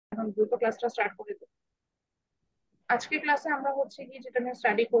এখন দ্রুত ক্লাসটা স্টার্ট করে দেব। আজকে ক্লাসে আমরা হচ্ছে কি যেটা নিয়ে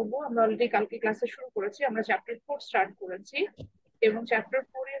স্টাডি করব, আমরা অলরেডি কালকে ক্লাসে শুরু করেছি, আমরা চ্যাপ্টার 4 স্টার্ট করেছি। এবং চ্যাপ্টার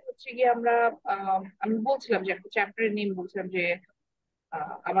 4 এ হচ্ছে গিয়ে আমরা আমি বলছিলাম যে একটা চ্যাপ্টারের নেম বলছিলাম যে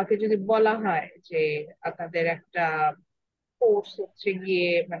আমাকে যদি বলা হয় যে তাদের একটা কোর্স হচ্ছে গিয়ে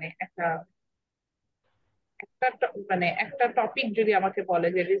মানে একটা টপিক যদি আমাকে বলে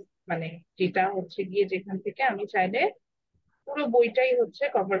যে মানে যেটা হচ্ছে গিয়ে যেখান থেকে আমি চাইলে পুরো বইটাই হচ্ছে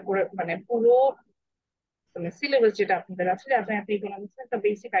কভার করে মানে পুরো মানে সিলেবাস যেটা আপনাদের আছে যে আপনি ইকোনমিক্স একটা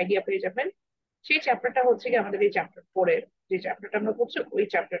বেসিক আইডিয়া পেয়ে যাবেন, সেই চ্যাপ্টারটা হচ্ছে কি আমাদের এই চ্যাপ্টার 4 এর যে চ্যাপ্টারটা আমরা পড়ছি ওই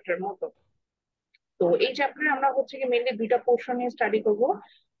চ্যাপ্টারটার মতো। তো এই চ্যাপ্টারে আমরা হচ্ছে কি মেইনলি দুইটা পোর্শন নিয়ে স্টাডি করব।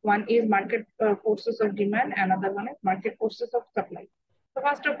 One is market forces of demand, another one is market forces of supply. তো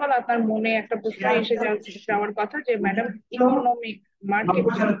ফার্স্ট অফ অল আপনার মনে একটা প্রশ্ন এসে যাওয়ার কথা যে ম্যাডাম ইকোনমিক মার্কেট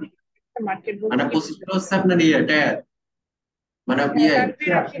মার্কেট বলতে Mana কি posisi বোঝায়? dosa na dia, Dad. Mana হ্যাঁ biaya?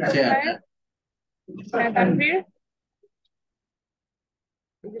 তানভীর, আপনি Share. কোথায়? হ্যাঁ তানভীর,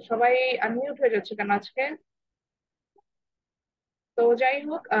 এই যে সবাই আনমিউট হয়ে যাচ্ছে কেন আজকে? তো যাই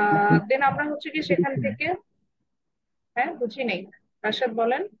হোক, দেন আমরা হচ্ছে কি সেখান থেকে, হ্যাঁ বুঝি নেই, রাশাদ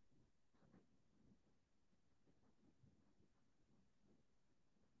বলেন।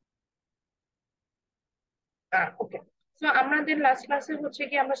 ওকে, তো আমাদের লাস্ট ক্লাসে হচ্ছে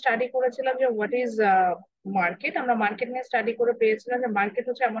কি আমরা স্টাডি করেছিলাম যে হোয়াট ইজ মার্কেট। আমরা মার্কেট নিয়ে স্টাডি করে পেয়েছিলাম যে মার্কেট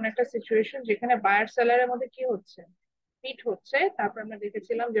হচ্ছে এমন একটা সিচুয়েশন যেখানে বায়ার সেলারের মধ্যে কি হচ্ছে, মিট হচ্ছে। তারপর আমরা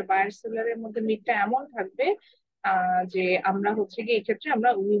দেখেছিলাম যে বায়ার সেলারের মধ্যে মিটটা এমন থাকবে যে আমরা হচ্ছে কি এই ক্ষেত্রে আমরা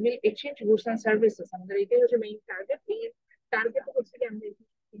we will exchange goods and services, আমাদের এটাই হচ্ছে মেইন টার্গেট। এই টার্গেট হচ্ছে কি আমরা এই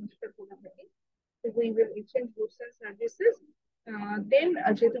জিনিসটা করে থাকি, we will exchange goods and services. Then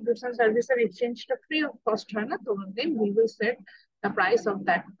যেহেতু goods and services এক্সচেঞ্জটা free of cost হয় না, তো then we will set the price of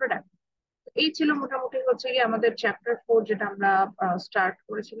that product. এই ছিল মোটামুটি হচ্ছে কি আমাদের চ্যাপ্টার 4 যেটা আমরা স্টার্ট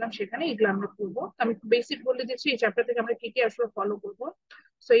করেছিলাম, সেখানে এগুলো আমরা করবো। আমি বেসিক বলে দিচ্ছি এই চ্যাপ্টার থেকে আমরা কি কি আসলে ফলো করবো।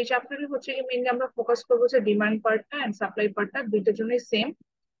 তো এই চ্যাপ্টারে হচ্ছে কি মেইনলি আমরা ফোকাস করবো যে ডিমান্ড পার্টটা এন্ড সাপ্লাই পার্টটা দুইটার জন্যই সেম।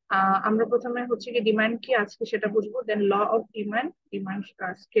 আমরা প্রথমে হচ্ছে কি ডিমান্ড কি আজকে সেটা বুঝবো, দেন law of demand, demand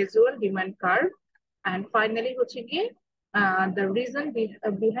schedule, demand curve, and finally হচ্ছে কি the reason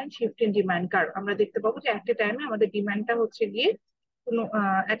behind shift in demand curve. আমরা দেখতে পাবো যে একটা টাইমে আমাদের ডিমান্ডটা হচ্ছে গিয়ে কোনো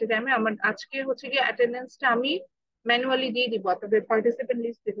একটা টাইমে আমার আজকে হচ্ছে গিয়ে অ্যাটেন্ডেন্সটা আমি ম্যানুয়ালি দিয়ে দিব, আপনাদের পার্টিসিপেন্ট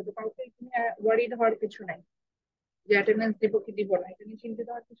লিস্ট দিয়ে দেবো, কাউকে এখানে ওয়ারিড হওয়ার কিছু নাই যে অ্যাটেন্ডেন্স দিব কি দিব না, এটা নিয়ে চিন্তিত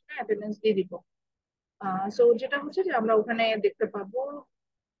হওয়ার কিছু নাই, অ্যাটেন্ডেন্স দিয়ে দিব। সো যেটা হচ্ছে যে আমরা ওখানে দেখতে পাবো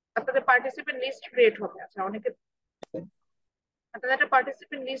আপনাদের পার্টিসিপেন্ট লিস্ট ক্রিয়েট হবে। আচ্ছা, অনেকে আপনাদের একটা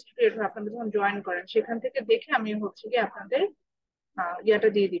পার্টিসিপেন্ট লিস্ট ক্রিয়েট হবে আপনাদের যখন জয়েন করেন, সেখান থেকে দেখে আমি হচ্ছে কি আপনাদের ইয়াটা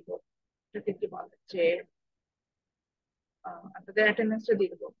দিয়ে দিব, এটাকে কি বলে যে আপনাদের অ্যাটেন্ডেন্সটা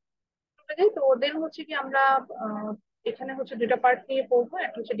দিয়ে দিব। তো ওদের হচ্ছে কি আমরা আহ, এখানে হচ্ছে দুটা পার্ট নিয়ে পড়বো,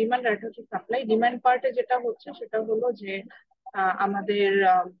 একটা হচ্ছে ডিমান্ড আর একটা হচ্ছে সাপ্লাই। ডিমান্ড পার্টে যেটা হচ্ছে সেটা হলো যে আমাদের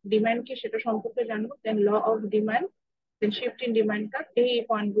ডিমান্ড কি সেটা সম্পর্কে জানবো, দেন law of demand, then shift in demand curve, এই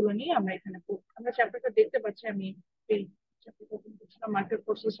পয়েন্ট গুলো নিয়ে আমরা এখানে পড়বো। আমরা চ্যাপ্টারটা দেখতে পাচ্ছি, আমি এই চ্যাপ্টারটা market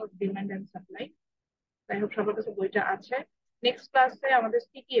forces of demand and supply. যাই হোক সবার কাছে বইটা আছে। নেক্সট ক্লাসে আমাদের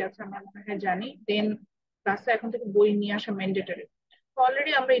কি কি আছে আমরা আপনাকে জানি, দেন ক্লাসে এখন থেকে বই নিয়ে আসা ম্যান্ডেটরি।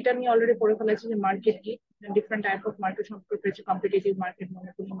 অলরেডি আমরা এটা নিয়ে অলরেডি পড়ে ফেলেছি যে মার্কেট কি, ডিফারেন্ট টাইপ অফ মার্কেট সম্পর্কে পেয়েছি, competitive market,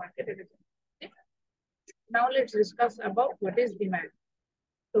 monopoly market. Now let's discuss about what is demand.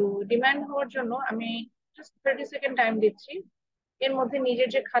 তো ডিমান্ড হওয়ার জন্য আমি জাস্ট 30 সেকেন্ড টাইম দিচ্ছি। এর মধ্যে নিজের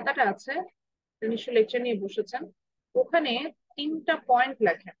যে খাতাটা আছে, নিশ্চয় লেকচার নিয়ে বসেছেন, ওখানে 3টা পয়েন্ট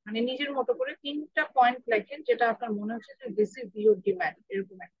লেখেন, মানে নিজের মতো করে 3টা পয়েন্ট লেখেন যেটা আপনার মনে হচ্ছে যে দিস ইজ ইউর ডিমান্ড,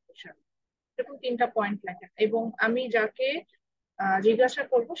 এরকম একটা বিষয়। এরকম 3টা পয়েন্ট লেখেন এবং আমি যাকে জিজ্ঞাসা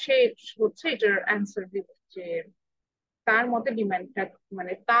করবো সে হচ্ছে এটার অ্যান্সার দিবে যে তার মতে ডিমান্ডটা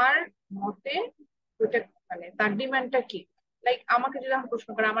মানে তার মতে ওটা মানে তার ডিমান্ডটা কি। লাইক আমাকে যদি এখন প্রশ্ন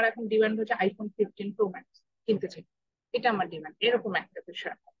করে আমার এখন ডিমান্ড হচ্ছে আইফোন 15 প্রো ম্যাক্স কিনতে চাই, এটা আমার ডিমান্ড, এরকম একটা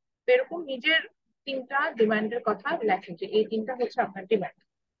বিষয়। তো এরকম নিজের 3টা ডিমান্ডের কথা লেখেন যে এই 3টা হচ্ছে আপনার ডিমান্ড।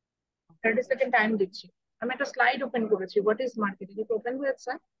 30 সেকেন্ড টাইম দিচ্ছি। আমি একটা স্লাইড ওপেন করেছি, হোয়াট ইজ মার্কেট, এটা ওপেন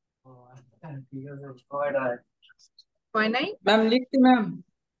হয়েছে? হয় নাই? ম্যাম লিখছি ম্যাম।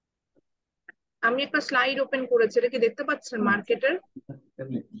 আমি একটা স্লাইড ওপেন করেছি, এটা কি দেখতে পাচ্ছেন মার্কেটের?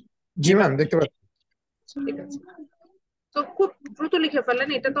 জি ম্যাম, দেখতে পাচ্ছি। ঠিক আছে, তো খুব দ্রুত লিখে ফেলেন,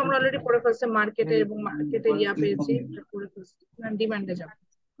 এটা তো আমরা অলরেডি পড়ে ফেলছি, মার্কেটে এবং মার্কেটের ইয়া পেয়েছি, এটা পড়ে ফেলছি। ডিমান্ডে যাব।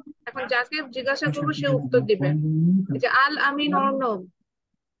 এখন যাকে জিজ্ঞাসা করবো সে উত্তর দিবে। এই যে আল আমিন অর্ণব,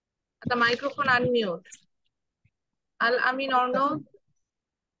 একটা মাইক্রোফোন আনমিউট। আল আমিন অর্ণব,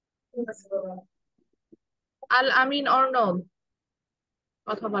 আল আমিন অর্ণব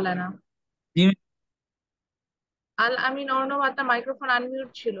কথা বলে না। আল আমিন অর্ণব, আপনার মাইক্রোফোন আনমিউট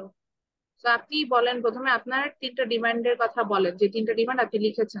ছিল। তো আপনি বলেন প্রথমে আপনার তিনটা ডিমান্ডের কথা বলেন, যে তিনটা ডিমান্ড আপনি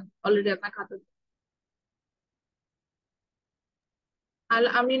লিখেছেন অলরেডি আপনার খাতাতে। আল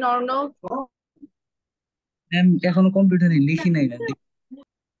আমিন অর্ণব। ম্যাম এখনো কম্পিউটারে লিখি নাই ম্যাম।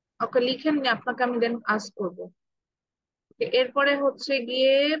 ওকে, লিখেন নি, আপনাকে আমি দেন আস্ক করবো। এরপরে হচ্ছে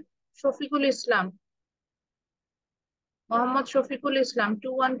গিয়ে শফিকুল ইসলাম, মোহাম্মদ শফিকুল ইসলাম,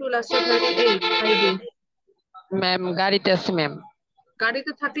 212 লাস্টে 38 5 ম্যাম গাড়িতে আছি ম্যাম।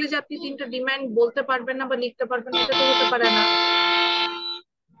 গাড়িতে থাকলে যে আপনি তিনটা ডিমান্ড বলতে পারবেন না বা লিখতে পারবেন না, এটা তো হতে পারে না।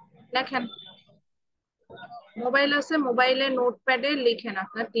 লেখেন, মোবাইল আছে, মোবাইলে নোটপ্যাডে লিখেন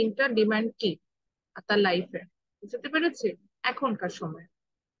আপনার তিনটা ডিমান্ড কি আপনার লাইফে। বুঝতে পেরেছি এখনকার সময়।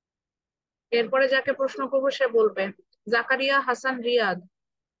 এরপরে যাকে প্রশ্ন করবো সে বলবে। জাকারিয়া হাসান রিয়াদ,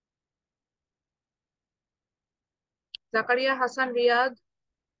 জাকারিয়া হাসান রিয়াদ।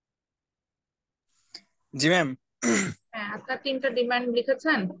 জি ম্যাম। হ্যাঁ, আপনার তিনটা ডিমান্ড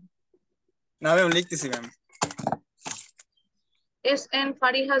লিখেছেন? না ম্যাম, লিখতেছি ম্যাম। এস এন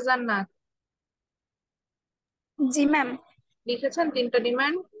ফারিহা জান্নাত, জি ম্যাম। লিখেছেন তিনটা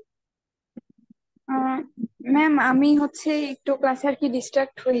ডিমান্ড? ম্যাম আমি একটু ক্লাসে আর কি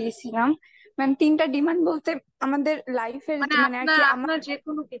ডিস্ট্রাক্ট হয়ে গেছিলাম। ম্যাম তিনটা ডিমান্ড বলতে আমাদের লাইফের মানে মানে আর আপনার কি আমার আপনার যে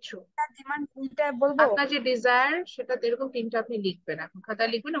কোনো কিছু, ডিমান্ড কোনটা বলবো? আপনার যে ডিজায়ার সেটা এরকম তিনটা আপনি লিখবেন, এখন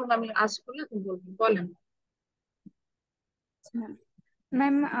খাতায় লিখবেন এবং আমি আস্ক করলে আপনি বলবেন। বলেন।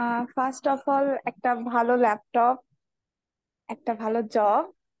 ম্যাম ফার্স্ট অফ অল একটা ভালো ল্যাপটপ, একটা ভালো জব,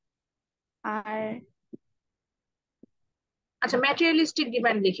 আর আচ্ছা, ম্যাটেরিয়ালিস্টিক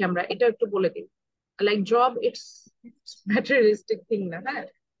ডিমান্ড লিখি আমরা, এটা একটু বলে দিই। Like job, it's materialistic thing না, হ্যাঁ,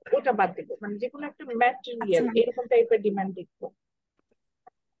 ওটা বাদ দিব, মানে যে কোনো একটা আচ্ছা ম্যাটেরিয়াল ম্যাম। এরকম টাইপের ডিমান্ড লিখবো।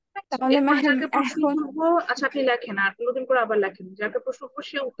 তাহলে এরপরে ম্যাম যাকে প্রশ্ন এখন করবো, আচ্ছা আপনি লেখেন আর নতুন করে আবার লেখেন, যাকে প্রশ্ন করবো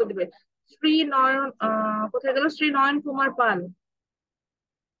সে উত্তর দিবে। শ্রী নয়ন, কোথায় গেল? শ্রী নয়ন কুমার পাল।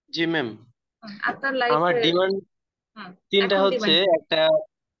 জি ম্যাম। আপনার আমার লাইফে। ডিমান্ড তিনটা এখন হচ্ছে ডিমান্ড। একটা,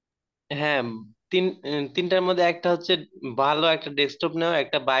 হ্যাঁ, তিনটার মধ্যে একটা হচ্ছে ভালো একটা ডেস্কটপ নেওয়া,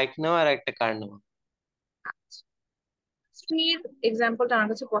 একটা বাইক নেওয়া আর একটা কার নেওয়া। স্ত্রীর এক্সাম্পলটা আমার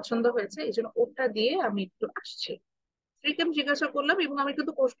কাছে পছন্দ হয়েছে, এই জন্য ওটা দিয়ে আমি একটু আসছি। স্ত্রীকে আমি জিজ্ঞাসা করলাম এবং আমি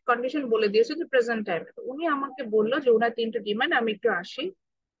কিন্তু পোস্ট কন্ডিশন বলে দিয়েছি যে প্রেজেন্ট টাইমে, তো উনি আমাকে বললো যে ওনার তিনটা ডিমান্ড, আমি একটু আসি।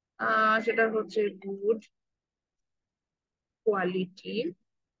 সেটা হচ্ছে গুড কোয়ালিটি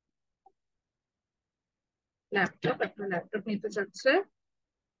ল্যাপটপ, একটা ল্যাপটপ নিতে চাচ্ছে।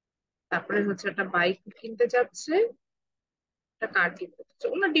 তারপরে হচ্ছে একটা বাইক কিনতে চাচ্ছে, একটা কার কিনতে চাচ্ছে।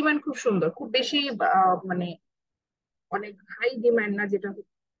 ওনার ডিমান্ড খুব সুন্দর, খুব বেশি মানে অনেক হাই ডিমান্ড না, যেটা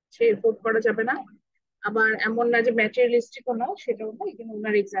সে এফোর্ড করা যাবে না, আবার এমন না যে ম্যাটেরিয়ালিস্টিকও না, সেটাও না। এখানে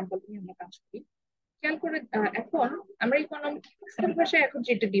ওনার এক্সাম্পল নিয়ে আমরা কাজ করি। খেয়াল করে এখন আমরা ইকোনমিক্সের ভাষায় এখন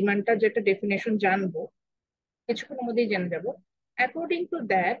যেটা ডিমান্ডটা, যেটা ডেফিনেশন জানবো, কিছুক্ষণের মধ্যেই জেনে যাবো। অ্যাকর্ডিং টু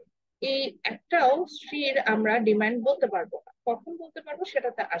দ্যাট, এই একটাও স্ত্রীর আমরা ডিমান্ড বলতে পারবো না। কখন বলতে পারবো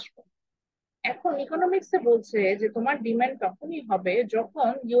সেটাতে আসবো। এখন ইকোনমিক্সে বলছে যে তোমার ডিমান্ড তখনই হবে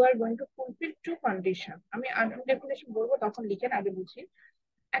যখন you are going to fulfil two condition. আমি ডেফিনেশন বলবো, তখন লিখেন, আগে বুঝি।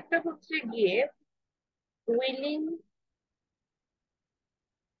 একটা হচ্ছে গিয়ে willing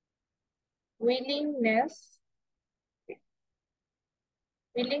willingness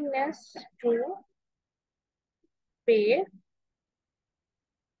willingness to pay,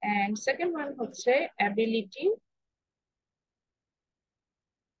 and second one হচ্ছে ability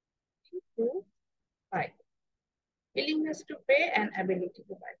to buy. Willingness to pay and ability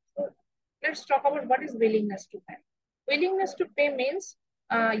to buy. So let's talk about what is willingness to pay. Willingness to pay means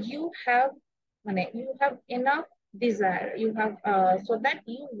you have you have enough desire, you have so that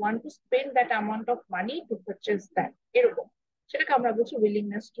you want to spend that amount of money to purchase that, এরকম সেটাকে আমরা বলছি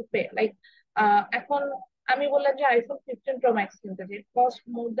willingness to pay. Like এখন আমি বললাম যে iPhone 15 pro max কিনতে চাই, কস্ট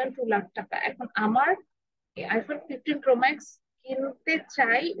মোর দ্যান 2 লাখ টাকা। এখন আমার আইফোন 15 প্রো ম্যাক্স কিনতে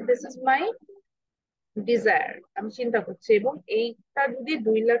চাই, দিস ইজ মাই ডিজায়ার, আমি চিন্তা করছি, এবং এইটা যদি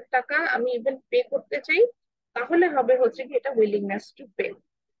 2 লাখ টাকা আমি ইভেন পে করতে চাই, তাহলে হবে হচ্ছে কি এটা willingness to pay.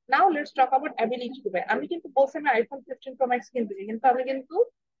 Now let's talk about ability to by. আমি কিন্তু বলছি আমি আইফোন 15 প্রো ম্যাক্স কিনতে চাই, কিন্তু আমি কিন্তু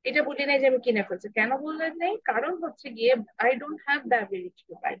এটা বলি নাই যে আমি কিনে ফেলছি। কেন বললেন নেই? কারণ হচ্ছে গিয়ে I don't have the ability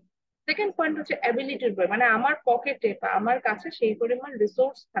to by. Second point হচ্ছে অ্যাবিলিটি টু বাই, মানে আমার পকেটে বা আমার কাছে সেই পরিমাণ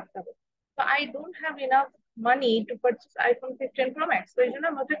রিসোর্স থাকতে হবে। তো I don't have enough money to purchase iPhone 15 pro max, তো এই জন্য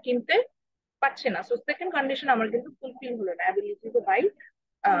আমি ওটা কিনতে পারছি না। সো সেকেন্ড কন্ডিশন আমার কিন্তু ফুলফিল হলো না, অ্যাবিলিটি টু বাই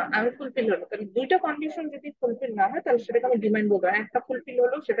আমি ফুলফিল হলো। তাহলে দুইটা কন্ডিশন যদি ফুলফিল না হয়, তাহলে সেটাকে আমি ডিমান্ড বলবো না। একটা ফুলফিল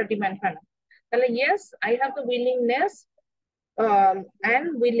হলো, সেটা ডিমান্ড হয় না। তাহলে yes, I have the willingness and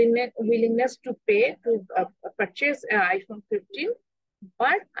willingness to pay to purchase iPhone 15,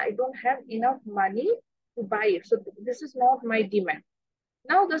 but I don't have enough money to buy it. So this is not my demand.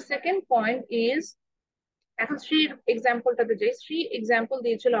 Now the second point is, এখন শ্রীর এক্সাম্পলটাতে যাই। Shri example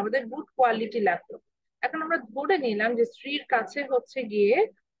দিয়েছিল আমাদের good quality laptop. এখন আমরা ধরে নিলাম যে শ্রীর কাছে হচ্ছে গিয়ে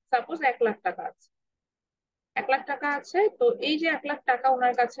সাপোজ 1 লাখ টাকা আছে, 1 লাখ টাকা আছে। তো এই যে 1 লাখ টাকা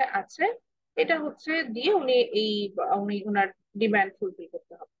ওনার কাছে আছে, এটা হচ্ছে দিয়ে উনি ওনার ডিমান্ড ফুলফিল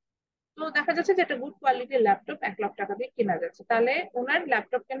করতে হবে। তো দেখা যাচ্ছে যে একটা গুড কোয়ালিটির ল্যাপটপ 1 লাখ টাকা দিয়ে কেনা যাচ্ছে, তাহলে ওনার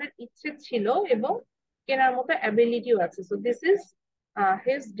ল্যাপটপ কেনার ইচ্ছে ছিল এবং কেনার মতো অ্যাবিলিটিও আছে। So this is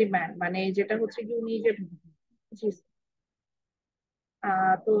his demand, মানে যেটা হচ্ছে কি উনি যে, জি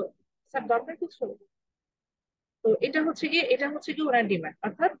তো স্যার দরকার কিছু। তো এটা হচ্ছে কি ওনার ডিমান্ড,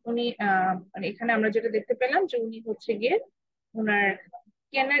 অর্থাৎ উনি মানে এখানে আমরা যেটা দেখতে পেলাম যে উনি হচ্ছে গিয়ে ওনার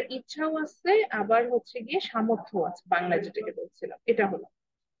কেনার ইচ্ছাও আছে, আবার হচ্ছে গিয়ে সামর্থ্য আছে, বাংলা যেটাকে বলছিলাম এটা হলো।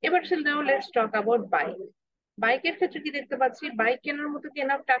 এবার লেটস টক অ্যাবাউট বাইক। বাইকের ক্ষেত্রে কি দেখতে পাচ্ছি, বাইক কেনার মতো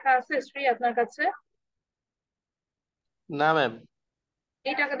কেনার টাকা আছে শ্রী আপনার কাছে? না ম্যাম।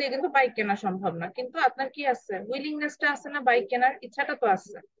 এই টাকা দিয়ে কিন্তু বাইক কেনা সম্ভব না, কিন্তু আপনার কি আছে, উইলিংনেসটা আছে না, বাইক কেনার ইচ্ছাটা তো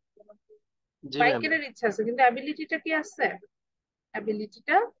আছে, জি বাইক ম্যাম। কেনার ইচ্ছা আছে, কিন্তু অ্যাবিলিটিটা কি আছে?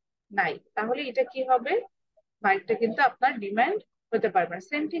 অ্যাবিলিটিটা নাই। তাহলে এটা কি হবে, বাইকটা কিন্তু আপনার ডিমান্ড হতে পারবে না।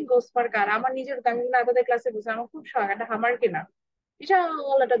 সেম থিং গোস ফর কার। আমার নিজের, আমি কিন্তু আপনাদের ক্লাসে বলছি আমার খুব শখ একটা হামার কেনা,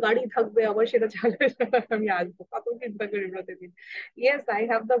 বিশাল একটা গাড়ি থাকবে, আবার সেটা চালাতে চালাতে আমি আসবো, কত চিন্তা করি প্রতিদিন। Yes, I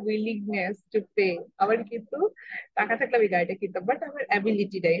have the willingness to pay. আবার কিন্তু টাকা থাকলে আমি গাড়িটা কিনতাম, বাট আমার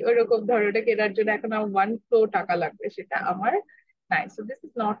অ্যাবিলিটি নেই ওইরকম ধরো ওটা কেনার জন্য। এখন আমার 1 crore টাকা লাগবে, সেটা আমার নাই। So this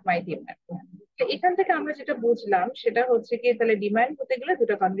is not my demand. এখান থেকে আমরা যেটা বুঝলাম সেটা হচ্ছে কি, তাহলে ডিমান্ড হতে গেলে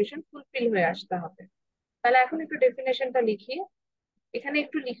দুটো কন্ডিশন ফুলফিল হয়ে আসতে হবে। তাহলে এখন একটু ডেফিনেশনটা লিখি। এখানে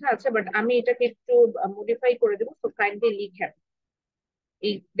একটু লেখা আছে, বাট আমি এটাকে একটু মডিফাই করে দেবো, তো কাইন্ডলি লিখেন।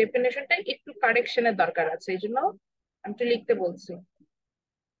 এই ডেফিনেশনটা একটু কারেকশনের দরকার আছে, এই জন্য আমি একটু লিখতে বলছি।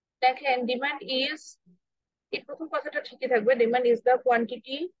 দেখেন, ডিমান্ড ইজ, এই প্রথম কথাটা ঠিকই থাকবে, demand is the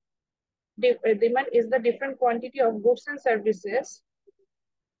quantity, demand is the different quantity of goods and services,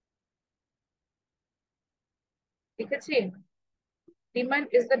 লিখেছি? Demand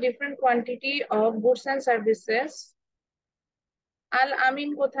is the different quantity of goods and services. আল আমিন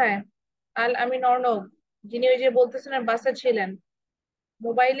কোথায়? আল আমিন অর্ণব, যিনি ওই যে বলতেছিলেন বাসে ছিলেন,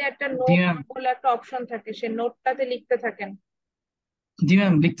 মোবাইলে একটা জি নোট ম্যাম। বলে একটা অপশন থাকে, সেই নোটটাতে লিখতে থাকেন। জি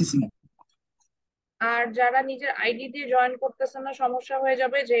ম্যাম, লিখতেছি ম্যাম। আর যারা নিজের আইডি দিয়ে জয়েন করতেছেন না, সমস্যা হয়ে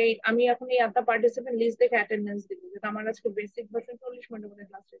যাবে যে আমি এখন এই আটটা পার্টিসিপেন্ট লিস্ট দেখে অ্যাটেন্ডেন্স দিব, যেটা আমার আজকে বেসিক ভার্সন 40 মিনিটের মধ্যে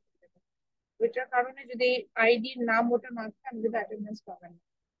ক্লাস শেষ হয়ে যাবে। ওইটার কারণে যদি আইডির নাম ওটা না থাকে, আমি কিন্তু অ্যাটেন্ডেন্স পাবেন না।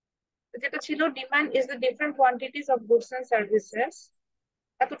 তো যেটা ছিল, demand is the different quantities of goods and services,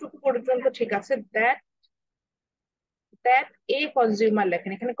 এতটুকু পর্যন্ত ঠিক আছে। দ্যাট দ্যাট এ কনজিউমার,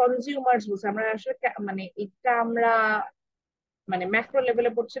 লেখেন এখানে কনজিউমার্স বলছে, আমরা আসলে মানে এটা আমরা মানে ম্যাক্রো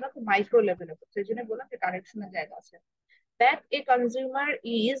লেভেলে পড়ছে না, তো মাইক্রো লেভেলে পড়ছে, এই জন্য বললাম যে কারেকশনের জায়গা আছে। দ্যাট এ কনজিউমার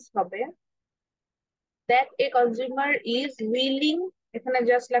ইজ হবে, that a consumer is willing, এখানে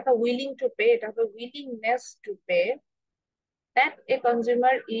জাস্ট লেখা উইলিং টু পে, এটা হবে willingness to pay. That a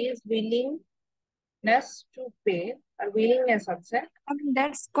consumer is willingness to pay, R willingness আছে।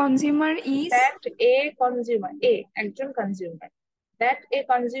 That's consumer is that a consumer, এ একজন consumer, that a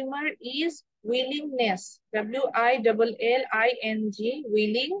consumer is willingness, WILLING,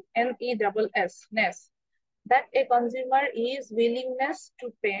 willing, NESS, নেস, that a consumer is willingness to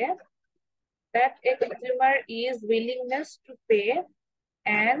pay, that a consumer is willingness to pay,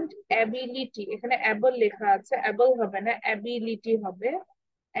 and ability, এখানে able লেখা আছে, able হবে না, ability হবে,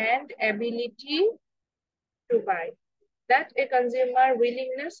 and ability to buy, that a consumer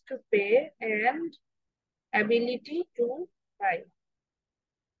willingness to pay and ability to buy,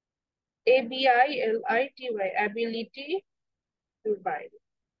 ABILITY, ability to buy,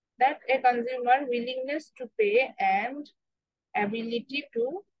 that a consumer willingness to pay and ability to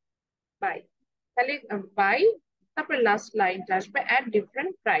by, তাহলে by, তারপর last লাইনটা আসবে এট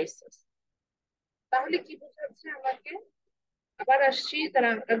different prices. তাহলে কি বোঝাচ্ছে আমাকে, আবার আসছি, তারা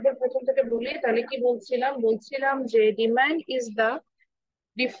একবার প্রথম থেকে বলি। তাহলে কি বলছিলাম যে demand is the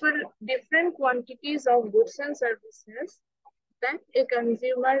different quantities of goods and services that a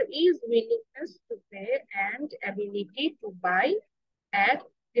consumer is willingness to pay and ability to buy at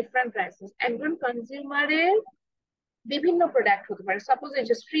different prices। একজন কনজিউমারের বিভিন্ন প্রোডাক্ট হতে পারে। সাপোজ এই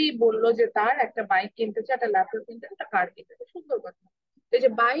যে শ্রী বললো যে তার একটা বাইক কিনতে চায়, একটা ল্যাপটপ কিনতে চায়, একটা কার কিনতে চায়, সুন্দর কথা। এই যে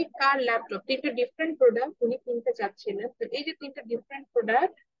বাইক, কার, ল্যাপটপ, তিনটে ডিফারেন্ট প্রোডাক্ট উনি কিনতে চাচ্ছিলেন। তো এই যে তিনটে ডিফারেন্ট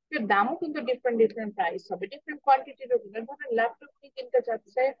প্রোডাক্ট, এর দামও কিন্তু ডিফারেন্ট ডিফারেন্ট প্রাইস হবে, ডিফারেন্ট কোয়ান্টিটির উপরে। ধরেন ল্যাপটপ উনি কিনতে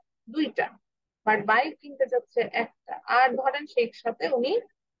চাচ্ছে 2টা, বাট বাইক কিনতে চাচ্ছে একটা, আর ধরেন সেই সাথে উনি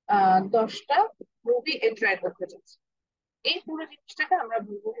 10টা মুভি এনজয় করতে চাচ্ছে। এই পুরো জিনিসটাকে আমরা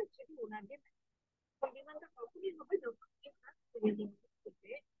বলবো হচ্ছে কি ওনার তখন ডিমান্ডটা তখনই হবে যখন কিনা willingness to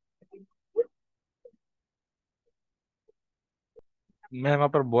pay ম্যাম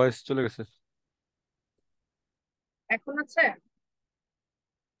আপনার ভয়েস চলে গেছে। এখন আছে।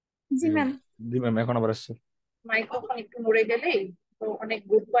 জি ম্যাম। জি ম্যাম এখন আবার আসছে। মাইক্রোফোন একটু নড়ে গেলেই তো অনেক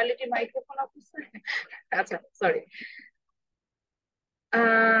গুড কোয়ালিটি মাইক্রোফোন অফিসে। আচ্ছা সরি।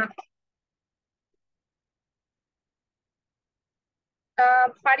 আহ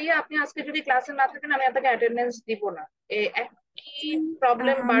ফারিয়া, আপনি আজকে যদি ক্লাসে না থাকেন আমি আপনাকে অ্যাটেন্ডেন্স দিব না। একই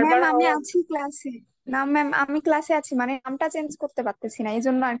প্রবলেম ম্যাম বারবার আমি হওয়া। আছি ক্লাসে। না ম্যাম আমি ক্লাসে আছি, মানে নামটা চেঞ্জ করতে পারতেছি না, এই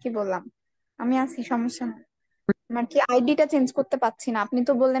জন্য আর কি বললাম। আমি আছি, সমস্যা না। আমার কি আইডিটা চেঞ্জ করতে পারছি না, আপনি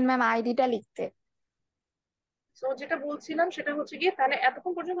তো বললেন ম্যাম আইডিটা লিখতে। তো যেটা বলছিলাম সেটা হচ্ছে কি, তাহলে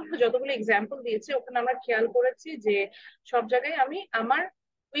এতক্ষণ পর্যন্ত আমরা যতগুলো এক্সাম্পল দিয়েছি ওখানে আমরা খেয়াল করেছি যে সব জায়গায় আমি আমার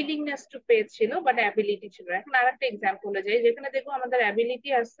উইলিংনেস টু পে ছিল বাট অ্যাবিলিটি ছিল না। এখন আর একটা এক্সাম্পলে যাই যেখানে দেখবো আমাদের অ্যাবিলিটি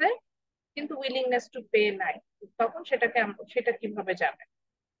আছে কিন্তু উইলিংনেস টু পে নাই, তখন সেটা কিভাবে যাবে।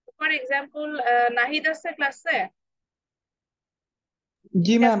 ফর এক্সাম্পল, নাহিদ আছে ক্লাসে?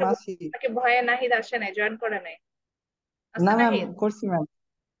 জি নাকি ম্যাম আজকে আছি। নাকি ভয়ে নাহিদ আসে নাই, জয়েন করে নাই? আছে না ম্যাম নাহিদ? করছি ম্যাম।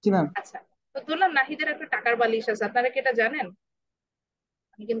 জি ম্যাম। আচ্ছা, তো ধরলাম নাহিদের একটা টাকার বালিশ আছে, আপনারা কি এটা জানেন?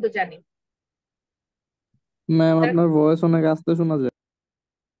 আমি কিন্তু জানি। ম্যাম আপনার ভয়েস অনেক আস্তে শোনা যায়।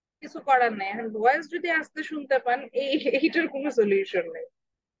 কিছু করার নাই, এখন ভয়েস যদি আস্তে শুনতে পান এইটার কোনো সলিউশন নেই।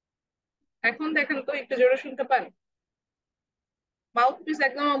 এখন দেখেন তো একটু জোরে শুনতে পান? মাউথ পিস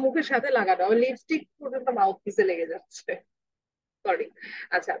একদম আমার মুখের সাথে লাগানো, লিপস্টিক পর্যন্ত মাউথ পিসে লেগে যাচ্ছে। সরি।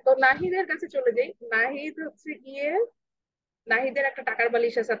 আচ্ছা, তো নাহিদের কাছে চলে যাই। নাহিদ হচ্ছে গিয়ে, নাহিদের একটা টাকার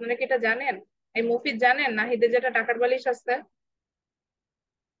বালিশ আছে, আপনারা কি এটা জানেন? এই মফিজ জানেন নাহিদের যেটা টাকার বালিশ আছে?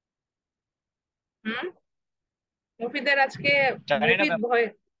 হুম। মফিদের আজকে, জানি না মফিদ ম্যাম। ভয়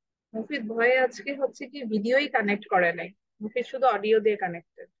মুফিদ ভয়ে আজকে হচ্ছে কি ভিডিওই কানেক্ট করে নাই। মুফিদ শুধু অডিও দিয়ে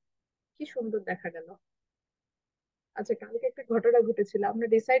কানেক্টেড। কি সুন্দর দেখা গেল। আচ্ছা, কালকে একটা ঘটনা ঘটেছিল, আমরা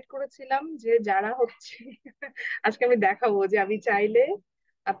ডিসাইড করেছিলাম যে যারা হচ্ছে আজকে আমি দেখাবো যে আমি চাইলে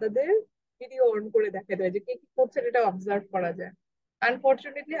আপনাদের ভিডিও অন করে দেখা যায় যে কে কি করছেন, এটা অবজার্ভ করা যায়।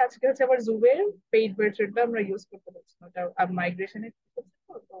 আনফরচুনেটলি আজকে হচ্ছে আবার জুমের পেইড ভার্সনটা আমরা ইউজ করতে পারছি না, ওটা মাইগ্রেশনে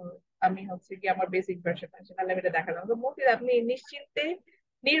তো আমি হচ্ছে কি আমার বেসিক ভার্সন আছে, তাহলে আমি এটা দেখালাম। তো মুফিদ আপনি নিশ্চিন্তে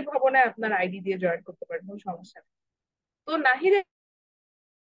নির্ভাবনায় আপনার আইডি দিয়ে জয়েন করতে পারেন, কোনো সমস্যা নেই। তো নাহিদ,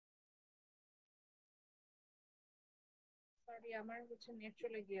 সরি আমার হচ্ছে নেট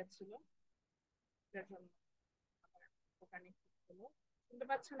চলে গিয়েছিল, যার জন্য আমার ওখানে কি হলো। শুনতে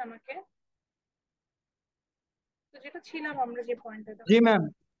পাচ্ছেন আমাকে? তো যেটা ছিলাম, আমরা যে পয়েন্টটা, জি ম্যাম।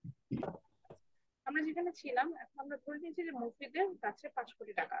 আমরা যেখানে ছিলাম, এখন আমরা ধরে নিয়েছি যে মফিদের কাছে 5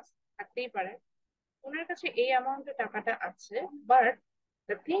 কোটি টাকা আছে, থাকতেই পারে ওনার কাছে এই অ্যামাউন্টের টাকাটা আছে। বাট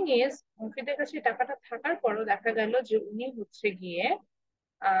দ্য থিং ইজ, মফিদের কাছে এই টাকাটা থাকার পরও দেখা গেল যে উনি হচ্ছে গিয়ে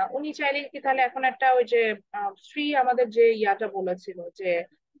উনি চাইলে কি তাহলে এখন একটা ওই যে শ্রী আমাদের যে ইয়াটা বলেছিল যে,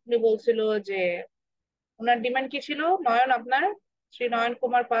 উনি বলছিল যে ওনার ডিমান্ড কি ছিল নয়ন আপনার, শ্রী নয়ন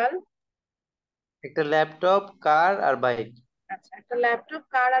কুমার পাল? একটা ল্যাপটপ, কার আর বাইক। আচ্ছা, একটা ল্যাপটপ,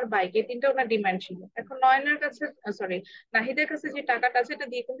 কার আর বাইক, এই তিনটা ওনার ডিমান্ড ছিল। এখন নয়নের কাছে, সরি, নাহিদের কাছে যে টাকাটা আছে এটা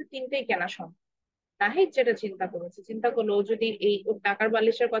দিয়ে কিন্তু তিনটেই কেনা সম্ভব। নাহিদ যেটা চিন্তা করলো, ও যদি এই ওর টাকার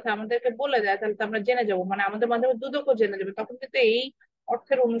বালিশের কথা আমাদেরকে বলে দেয় তাহলে তো আমরা জেনে যাবো, মানে আমাদের মাধ্যমে দুদকও জেনে যাবে, তখন কিন্তু এই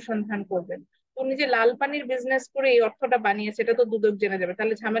অর্থের অনুসন্ধান করবেন। উনি যে লাল পানির বিজনেস করে এই অর্থটা বানিয়েছে এটা তো দুদক জেনে যাবে,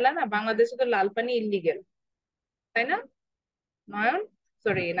 তাহলে ঝামেলা না? বাংলাদেশে তো লাল পানি ইলিগেল, তাই না নয়ন,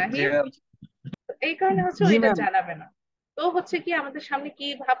 সরি জি নাহিদ? ম্যাম। তো এই কারণে হচ্ছে ও জি এটা ম্যাম। জানাবে না। তো হচ্ছে কি আমাদের সামনে কি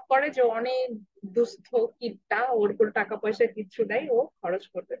ভাব করে যে অনেক দুস্থ কিপটা, ওর উপর টাকা পয়সা কিচ্ছু নাই, ও খরচ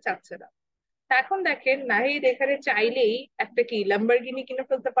করতে চাচ্ছে না। তা এখন দেখেন নাহিদ এখানে চাইলেই একটা কি ল্যাম্বরগিনি কিনে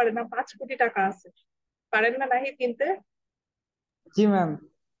ফেলতে পারে না, 5 কোটি টাকা আছে, পারেন না নাহিদ কিনতে? জি ম্যাম।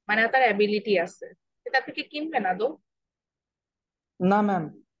 মানে তার অ্যাবিলিটি আছে, এটা আপনি কি কিনবেন আদৌ? না ম্যাম।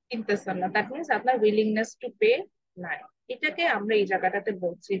 কিনতেছেন না, দ্যাট মিনস আপনার উইলিংনেস টু পে নাই। এটাকে আমরা এই জায়গাটাতে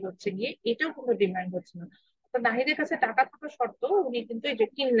বলছি হচ্ছে গিয়ে এটাও কোনো ডিমান্ড হচ্ছে না। তো নাহিদের কাছে টাকা থাকা সত্ত্বেও উনি কিন্তু এটা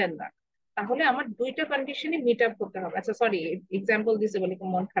কিনলেন না, তাহলে আমার দুইটা কন্ডিশনই মিট আপ করতে হবে। আচ্ছা সরি, এক্সাম্পল দিছে বলে কি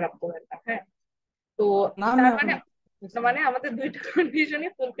মন খারাপ করবেন না, হ্যাঁ? তো না তার ম্যাম। মানে, মানে আমাদের দুইটা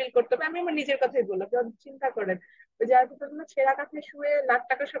কন্ডিশনই ফুলফিল করতে হবে। আমি আমার নিজের কথাই বললাম, যখন চিন্তা করেন ওই যে আজকে জন্য ছেঁড়া কাঁথায় শুয়ে লাখ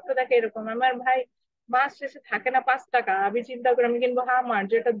টাকা স্বপ্ন দেখে, এরকম আমার ভাই মাস শেষে থাকে না 5 টাকা, আমি চিন্তা করি আমি কিনবো হামার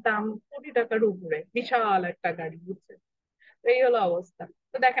যেটার দাম কোটি টাকার উপরে, বিশাল একটা গাড়ি, বুঝছেন? তো এই হলো অবস্থা।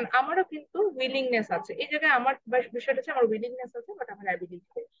 তো দেখেন আমারও কিন্তু উইলিংনেস আছে এই জায়গায়, আমার বিষয়টা হচ্ছে আমার উইলিংনেস আছে বাট আমার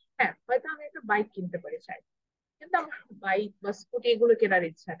অ্যাবিলিটি, হ্যাঁ হয়তো আমি একটা বাইক কিনতে পারি চাই, কিন্তু আমার বাইক বা স্কুটি এগুলো কেনার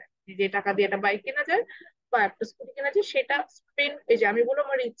ইচ্ছা নেই। যে টাকা দিয়ে একটা বাইক কেনা যায় বা একটা স্কুটি কেনা যায় সেটা স্পেন্ড, এই যে আমি বলবো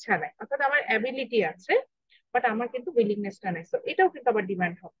আমার ইচ্ছা নাই, অর্থাৎ আমার অ্যাবিলিটি আছে বাট আমার কিন্তু উইলিংনেসটা নেই। তো এটাও কিন্তু আবার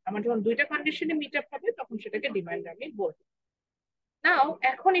ডিমান্ড হবে। আমার যখন দুইটা কন্ডিশনে মিট আপ হবে তখন সেটাকে ডিমান্ড আমি বলবো। নাও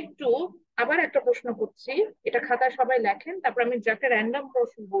এখন একটু আবার একটা প্রশ্ন করছি, এটা খাতায় সবাই লেখেন, তারপর আমি যাকে র্যান্ডম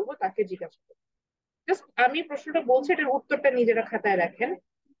প্রশ্ন বলবো তাকে জিজ্ঞাসা করবো। জাস্ট আমি প্রশ্নটা বলছি, এটার উত্তরটা নিজেরা খাতায় রাখেন।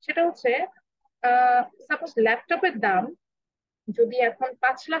 সেটা হচ্ছে সাপোজ ল্যাপটপের দাম যদি এখন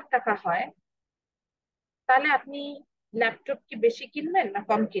 5 লাখ টাকা হয়, তাহলে আপনি ল্যাপটপ কি বেশি কিনবেন না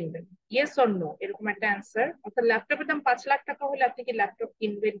কম কিনবেন? ইয়েস অর নো, এরকম একটা অ্যান্সার। অর্থাৎ ল্যাপটপের দাম 5 লাখ টাকা হলে আপনি কি ল্যাপটপ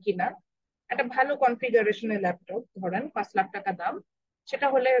কিনবেন কিনা, একটা ভালো কনফিগারেশনের ল্যাপটপ ধরেন 5 লাখ টাকা দাম, সেটা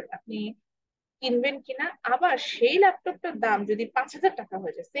হলে আপনি কিনবেন কিনা? আবার সেই ল্যাপটপটার দাম যদি 5,000 টাকা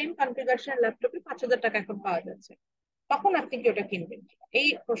হয়ে যায়, সেম কনফিগারেশন ল্যাপটপে 5,000 টাকা এখন পাওয়া যাচ্ছে, তখন আপনি কি ওটা কিনবেন কিনা? এই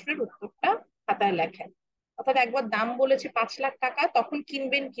প্রশ্নের উত্তরটা খাতায় লেখেন। অর্থাৎ একবার দাম বলেছি 5 লাখ টাকা, তখন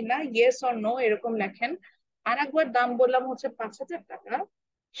কিনবেন কিনা ইয়েস অর নো এরকম লেখেন। আর একবার দাম বললাম হচ্ছে 5,000 টাকা,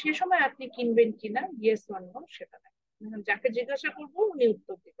 সে সময় আপনি কিনবেন কিনা ইয়েস অর নো সেটা লেখেন। যাকে জিজ্ঞাসা করবো উনি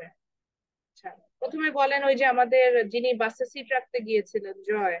উত্তর দিবেন। আচ্ছা, প্রথমে বলেন, ওই যে আমাদের যিনি বাসে সিট রাখতে গিয়েছিলেন,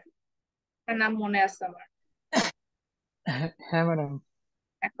 জয়, তার নাম মনে আছে আমার। হ্যাঁ ম্যাডাম।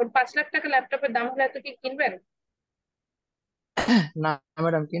 এখন 5 লাখ টাকা ল্যাপটপের দাম হলে এত কি কিনবেন? না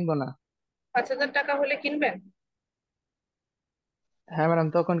ম্যাডাম, কিনবো না। 5,000 টাকা হলে কিনবেন? হ্যাঁ ম্যাডাম,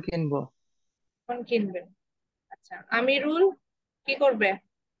 তখন কিনবো। তখন কিনবেন। আচ্ছা, আমিরুল কি করবে?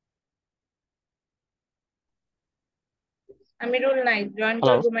 আমিরুল নাই, জয়েন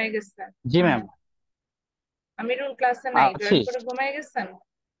হ্যালো। করে ঘুমাই গেছে। জি ম্যাম। আমিরুল ক্লাসে নাই, আছি। জয়েন করে ঘুমাই গেছেন।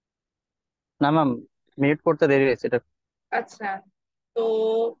 না ম্যাম, মিউট করতে দেরি হয়েছে এটা। আচ্ছা, তো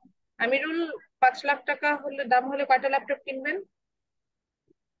আমিরুল 5 লাখ টাকা হলে দাম হলে কয়টা ল্যাপটপ কিনবেন?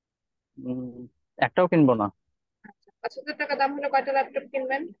 উম, একটাও কিনবো না। আচ্ছা, 5,000 টাকা দাম হলে কয়টা ল্যাপটপ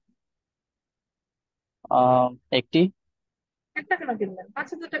কিনবেন? আহ, একটি। একটা কেন কিনবেন?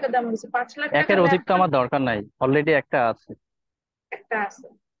 5,000 টাকা দাম হয়েছে, 5 লাখ টাকা একের অধিক তো ল্যাপটপ আমার দরকার নাই, অলরেডি একটা আছে। একটা আছে,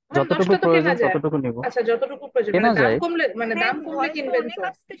 এখন যতটুকু 10টা তো কেনা প্রয়োজন যায়। ততটুকু নিব। আচ্ছা, যতটুকু প্রয়োজন, মানে কেনা দাম যায়। কমলে, মানে ম্যাম দাম কমলে ভয়েসটা কিনবেন অনেক তো?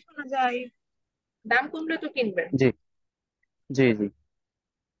 আস্তে শোনা যায়। দাম কমলে তো কিনবেন। জি জি জি।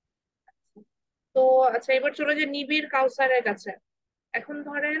 তো আচ্ছা, এবার চলে যে নিবিড় কাউসারের কাছে। এখন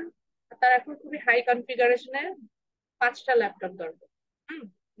ধরেন তার এখন খুবই হাই কনফিগারেশনে 5টা ল্যাপটপ দরকার। হুম,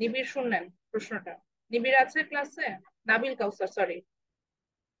 নিবিড় শুনলেন প্রশ্নটা? নিবিড় আছে ক্লাসে? নাবিল কাউসার, সরি,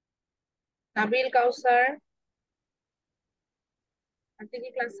 নাবিল কাউসার, আপনি কি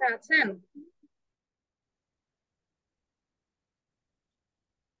ক্লাসে আছেন?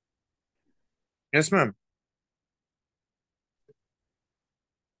 Yes ma'am.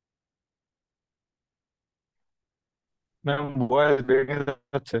 ম্যাম ভয়েস বেড়ে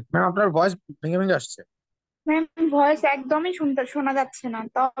যাচ্ছে। ম্যাম আপনার ভয়েস ভেঙে ভেঙে আসছে। ম্যাম ভয়েস একদমই শুনতে শোনা যাচ্ছে না,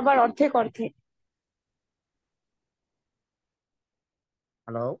 তাও আবার অর্ধেক অর্ধেক।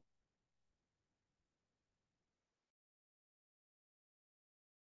 হ্যালো।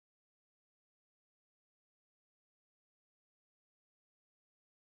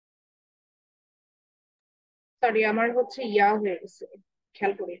 সরি, আমার হচ্ছে ইয়া হয়ে গেছে,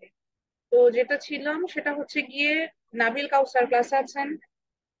 খেয়াল করিনি। তো যেটা ছিলাম সেটা হচ্ছে গিয়ে, নাবিল কাউসার ক্লাসে আছেন?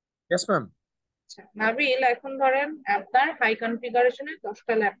 Yes ma'am. আচ্ছা, নাবিল, এখন ধরেন আপনার হাই কনফিগারেশনের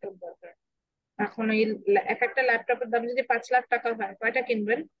 10টা ল্যাপটপ দরকার। এখন এই এক একটা ল্যাপটপের দাম যদি 5 লাখ টাকা হয়, কয়টা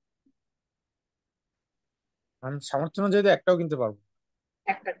কিনবেন? আমি সামর্থ্য অনুযায়ী তো একটাও কিনতে পারবো।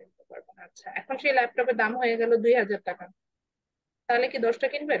 একটা কিনতে পারবেন। আচ্ছা, এখন সেই ল্যাপটপের দাম হয়ে গেল 2,000 টাকা, তাহলে কি 10টা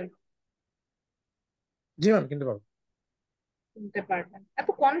কিনবেন? জি ম্যাম, কিনতে পারবো। কিনতে পারবেন। এত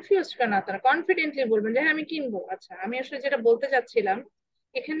কনফিউজ কেন? আপনারা কনফিডেন্টলি বলবেন যে হ্যাঁ আমি কিনবো। আচ্ছা, আমি আসলে যেটা বলতে চাচ্ছিলাম,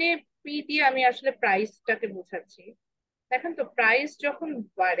 এখানে পি দিয়ে আমি আসলে প্রাইসটাকে বোঝাচ্ছি। দেখেন তো, প্রাইস যখন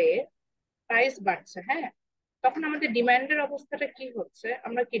বাড়ে, প্রাইস বাড়ছে, হ্যাঁ, তখন আমাদের ডিমান্ডের অবস্থাটা কি হচ্ছে?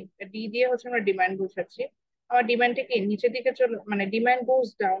 আমরা কি ডি দিয়ে হচ্ছে আমরা ডিমান্ড বোঝাচ্ছি, আমার ডিমান্ডটা কি নিচের দিকে চলে, মানে ডিমান্ড গোজ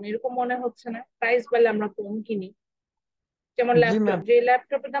ডাউন এরকম মনে হচ্ছে না? প্রাইস বাড়লে আমরা কম কিনি। যেমন জি ল্যাপটপ, ম্যাম। যে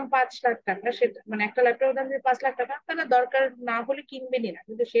ল্যাপটপের দাম 5 লাখ টাকা, সেটা মানে একটা ল্যাপটপের দাম যদি 5 লাখ টাকা, তাহলে দরকার না হলে কিনবেনই না।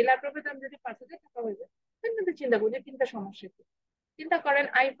 কিন্তু সেই ল্যাপটপের দাম যদি 5,000 টাকা হয়ে যায়, তাহলে কিন্তু চিন্তা করবো যে কিনতে সমস্যা কি। চিন্তা করেন,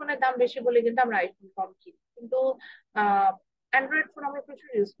 আইফোনের দাম বেশি বলে কিন্তু আমরা আইফোন কম কিনি, কিন্তু অ্যান্ড্রয়েড ফোন আমরা প্রচুর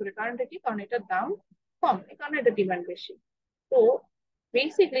ইউজ করি। কারণটা কি? কারণ এটার দাম কম, এই কারণে এটা ডিমান্ড বেশি। তো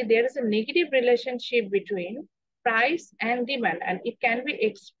basically there is a negative relationship between price and demand, and it can be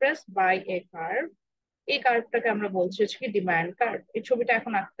expressed by a curve. এই কার্ভটাকে আমরা বলছি হচ্ছে কি ডিমান্ড কার্ভ। এই ছবিটা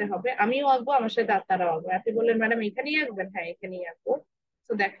এখন আঁকতে হবে, আমিও আঁকবো, আমার সাথে আপনারাও আঁকবো। আপনি বললেন ম্যাডাম এখানেই আঁকবেন, হ্যাঁ এখানেই আঁকবো।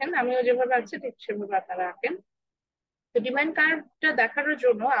 তো দেখেন, আমিও যেভাবে আঁকছি ঠিক সেভাবে আপনারা আঁকেন। তো ডিমান্ড কার্ভটা দেখানোর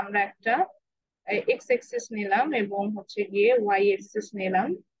জন্য আমরা একটা এক্স এক্সিস নিলাম এবং হচ্ছে গিয়ে ওয়াই এক্সিস নিলাম।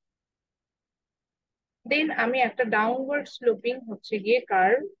 দেন আমি একটা ডাউনওয়ার্ড স্লোপিং হচ্ছে গিয়ে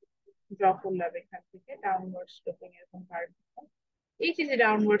কার্ভ ড্র করলাম এখান থেকে ডাউনওয়ার্ড স্লোপিং এরকম কার্ভ। এই যে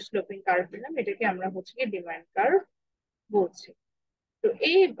ডাউনওয়ার্ড স্লোপিং কার্ভ দিলাম এটাকে আমরা হচ্ছে কি ডিমান্ড কার্ভ বলছি। তো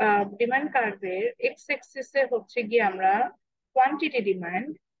এই ডিমান্ড কার্ভের এক্স এক্সিসে হচ্ছে গিয়ে আমরা কোয়ান্টিটি ডিমান্ড,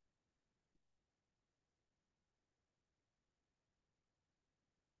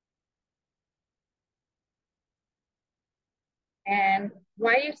 এন্ড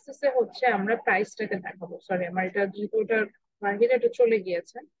ওয়াই এক্সিসে হচ্ছে আমরা প্রাইসটাকে দেখাবো। সরি আমার এটা যেহেতু ওটার বাইরে এটা চলে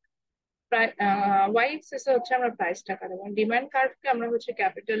গিয়েছে, ওয়াই এক্সিসে হচ্ছে আমরা প্রাইসটাকে দেবো। ডিমান্ড কার্ভকে আমরা হচ্ছে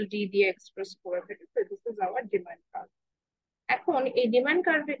ক্যাপিটাল ডি দিয়ে এক্সপ্রেস করে থাকি। তো this is our demand curve. এখন এই ডিমান্ড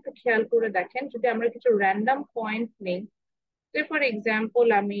কার্ভে একটু খেয়াল করে দেখেন, যদি আমরা কিছু র্যান্ডম পয়েন্ট নেই, ফর এক্সাম্পল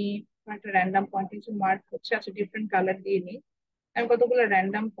আমি একটা র্যান্ডম পয়েন্ট কিছু মার্ক হচ্ছে, আচ্ছা ডিফারেন্ট কালার দিয়ে নিই। আমি কতগুলো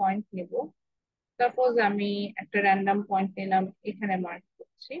র্যান্ডম পয়েন্ট নিব। সাপোজ আমি একটা র্যান্ডম পয়েন্ট নিলাম, এখানে মার্ক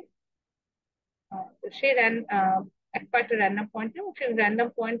করছি। তো সেই একটা র্যান্ডম পয়েন্ট এবং সেই র্যান্ডম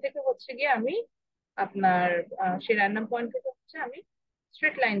পয়েন্ট থেকে হচ্ছে গিয়ে আমি আপনার সেই র্যান্ডম পয়েন্ট থেকে হচ্ছে আমি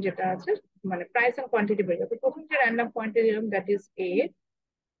স্ট্রেট লাইন যেটা আছে মানে প্রাইস এন্ড কোয়ান্টিটি বের করবো। প্রথম যে র্যান্ডম পয়েন্টে দিলাম দ্যাট ইজ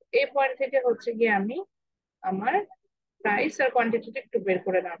এ পয়েন্ট থেকে হচ্ছে গিয়ে আমি আমার প্রাইস আর কোয়ান্টিটিটা একটু বের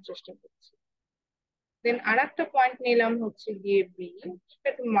করে নেওয়ার চেষ্টা করছি। দেন আর একটা পয়েন্ট নিলাম হচ্ছে গিয়ে বি, সেটা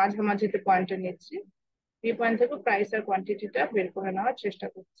একটু মাঝামাঝিতে পয়েন্টটা নিচ্ছি। বি পয়েন্ট থেকে প্রাইস আর কোয়ান্টিটিটা বের করে নেওয়ার চেষ্টা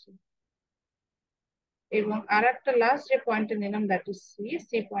করছি। এবং আর একটা লাস্ট যে পয়েন্টটা নিলাম দ্যাট ইজ সি,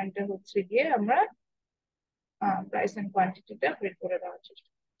 সি পয়েন্টটা হচ্ছে গিয়ে আমরা প্রাইস এন্ড কোয়ান্টিটিটা বের করে দেওয়ার চেষ্টা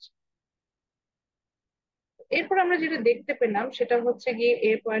করছি। এরপর আমরা যেটা দেখতে পেলাম সেটা হচ্ছে গিয়ে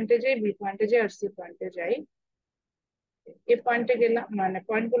এ পয়েন্টে যাই, বি পয়েন্টে যাই আর সি পয়েন্টে যাই। এ পয়েন্টে গেলাম মানে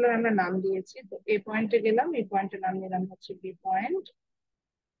পয়েন্ট গুলোর আমরা নাম দিয়েছি। তো এ পয়েন্টে গেলাম, এই পয়েন্টের নাম নিলাম হচ্ছে বি পয়েন্ট,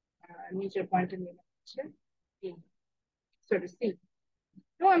 নিচের পয়েন্টে নিলাম হচ্ছে সরি সি।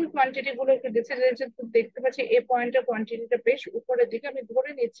 তো আমি কোয়ান্টিটি গুলো একটু দেখতে পাচ্ছি এ পয়েন্টের কোয়ান্টিটিটা বেশ উপরের দিকে। আমি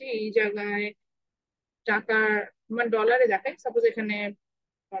ধরে নিচ্ছি এই জায়গায় টাকা মানে ডলারে দেখাই, সাপোজ এখানে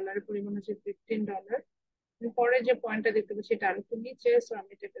ডলারের পরিমাণ হচ্ছে $15। পরে যে পয়েন্টটা দেখতে পাচ্ছি এটা আরো একটু নিচে, সো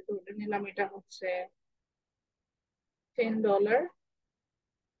আমি এটাকে ধরে নিলাম এটা হচ্ছে $10।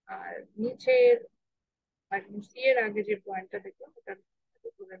 আর নিচের একদম সি এর আগে যে পয়েন্টটা দেখলাম ওটা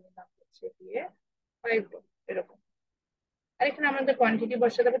ধরে নিলাম হচ্ছে গিয়ে $5 এরকম। আর এখানে আমাদের কোয়ান্টিটি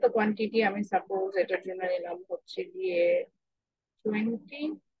বসাতে হবে। তো কোয়ান্টিটি আমি সাপোজ এটার জন্য নিলাম হচ্ছে গিয়ে 20।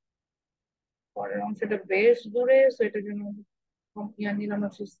 পরের অংশটা বেশ দূরে, সো এটার জন্য নিলাম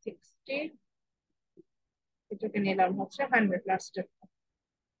হচ্ছে 60। এটাকে নিলাম হচ্ছে 100 লাস্টের।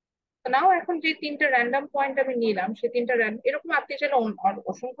 নাও এখন যে তিনটা র্যান্ডম পয়েন্ট আমি নিলাম সেই তিনটা এরকম আপনি চাইলে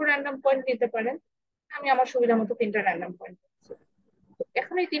অসংখ্য র্যান্ডম পয়েন্ট নিতে পারেন। আমি আমার সুবিধা মতো তিনটা র্যান্ডম পয়েন্ট নিচ্ছি।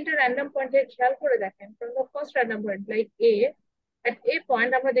 এখন এই তিনটা র্যান্ডম পয়েন্টে খেয়াল করে দেখেন, from the first random point like a, at a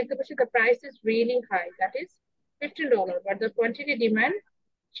point আমরা দেখতে পাচ্ছি the price is really high, that is $15, but the quantity demand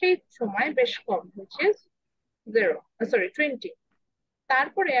সেই সময় বেশ কম, which is 20।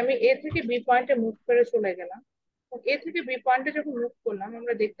 তারপরে আমি এ থেকে বি পয়েন্টে মুভ করে চলে গেলাম। এ থেকে বি পয়েন্টে যখন মুভ করলাম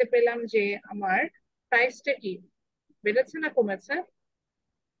আমরা দেখতে পেলাম যে আমার প্রাইসটা কি বেড়েছে না কমেছে।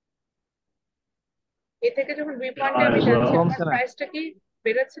 এ থেকে যখন বি পয়েন্টে আমি যাচ্ছি আমার কমছে না, প্রাইসটা কি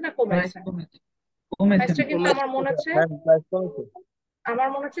বেড়েছে না প্রাইস কমেছে। কমেছে, কমেছে প্রাইসটা কিন্তু কমেছে। আমার মনে হচ্ছে ম্যাম প্রাইস কমেছে।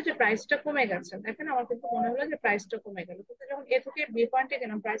 যে প্রাইসটা কমে গেছে। দেখেন আমার কিন্তু মনে হলো যে প্রাইসটা কমে গেল, কিন্তু যখন এ থেকে বি পয়েন্টে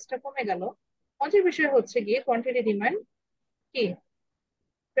গেলাম প্রাইসটা কমে গেল। মজার বিষয় হচ্ছে গিয়ে কোয়ান্টিটি ডিমান্ড কি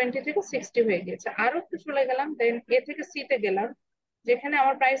 20 থেকে 60 হয়ে গেছে। আরো একটু চলে গেলাম, দেন এ থেকে সি তে গেলাম যেখানে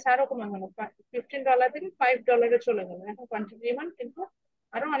আমার প্রাইস আরো কমে গেল, $15 থেকে $5 চলে গেল। এখন কোয়ান্টিটি ডিমান্ড কিন্তু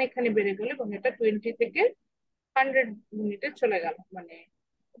আরো অনেকখানি বেড়ে গেল এবং এটা 20 থেকে 100 ইউনিটে চলে গেল, মানে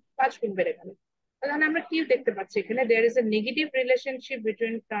 5 গুণ বেড়ে গেল। তাহলে আমরা কি দেখতে পাচ্ছি এখানে there is a negative relationship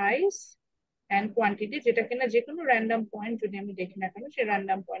between price and quantity, যেটা কিনা যে কোনো র্যান্ডম পয়েন্ট যদি আমি দেখি না কেন সেই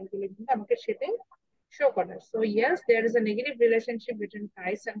র্যান্ডম পয়েন্ট গুলো কিন্তু আমাকে সেটা শো করে। So yes there is a negative relationship between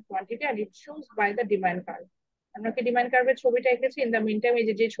price and quantity and it shows by the demand curve. আমরা কি ডিমান্ড কার্ভের ছবিটা এঁকেছি? ইন দ্য মিন টাইম এই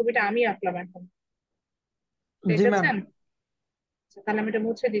যে ছবিটা আমি আঁকলাম এখন জি ম্যাম। দেখেছেন? আচ্ছা, তাহলে আমি এটা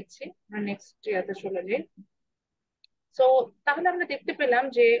মুছে দিচ্ছি, আমরা নেক্সট ইয়াতে চলে যাই। সো তাহলে আমরা দেখতে পেলাম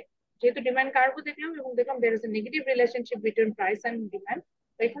যে যেহেতু ডিমান্ড কার্ভও দেখলাম এবং দেখলাম there is a negative relationship between price and demand,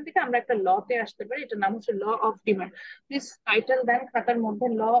 তো এখান থেকে আমরা একটা ল তে আসতে পারি, এটার নাম হচ্ছে law of demand. Please title দেন খাতার মধ্যে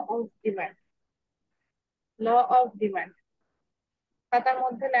law of demand. Law of demand খাতার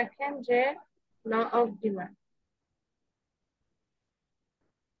মধ্যে লেখেন যে law of demand.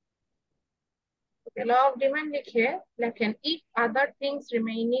 Law of demand লিখে লেখেন if other things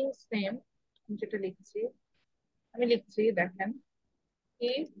remaining same, যেটা লিখছি আমি লিখছি দেখেন,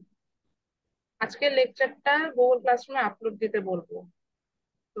 ইফ আজকের লেকচারটা গুগল ক্লাসরুমে আপলোড দিতে বলবো,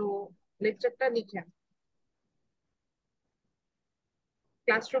 তো লেকচারটা লিখেন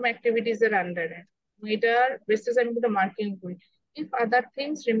ক্লাসরুম অ্যাক্টিভিটিজ এর আন্ডারে এটার বেসিস আমি কিন্তু মার্কিং করি if other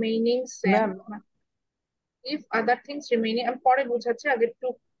things remaining same ma'am if other things remaining আমি পরে বোঝাচ্ছি আগে একটু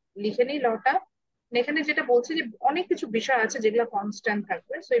লিখে নিই লটা এখানে যেটা বলছি যে অনেক কিছু বিষয় আছে যেগুলো কনস্ট্যান্ট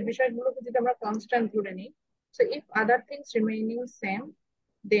থাকবে সো এই বিষয়গুলোকে যদি আমরা কনস্ট্যান্ট ধরে নিই so if other things remaining same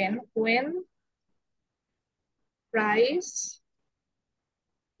then when price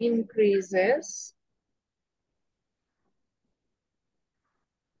increases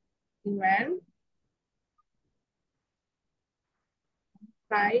when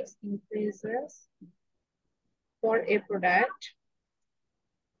price increases for a product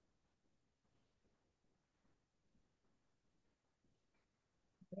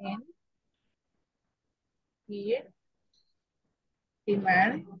then the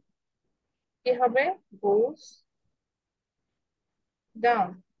demand কি হবে goes down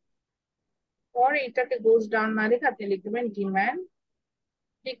or এটাকে goes down না লিখে আপনি লিখবেন demand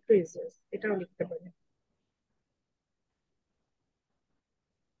decreases এটাও লিখতে পারেন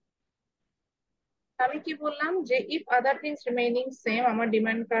আমি কি বললাম যে if other things remaining same আমার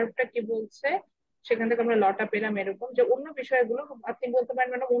ডিমান্ড কার্ভটা কি বলছে সেখান থেকে আমরা লটা পেলাম এরকম যে অন্য বিষয়গুলো আপনি বলতে পারেন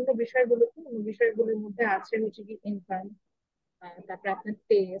মানে অন্য বিষয়গুলো কি অন্য বিষয়গুলোর মধ্যে আছে হচ্ছে কি ইনকাম তারপরে আপনার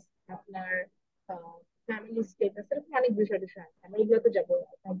টেস্ট আপনার ফ্যামিলি স্টেটাস এরকম অনেক বিষয় বিষয় আছে আমরা এগুলোতে যাবো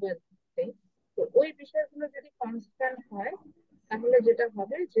আপনার বইতে। তো ওই বিষয়গুলো যদি কনস্ট্যান্ট হয় তাহলে যেটা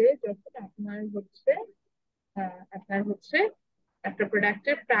হবে যে যখন আপনার হচ্ছে একটা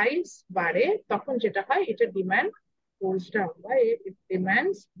প্রোডাক্টের প্রাইস বাড়ে তখন যেটা হয় এটা ডিমান্ড গোজ ডাউন বা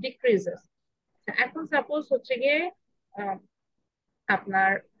ডিমান্ড ডিক্রিজেস এখন সাপোজ হচ্ছে গিয়ে আহ,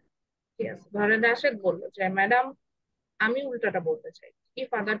 আপনার yes, ধরেন রাশেদ বললো যে ম্যাডাম আমি উল্টাটা বলতে চাই if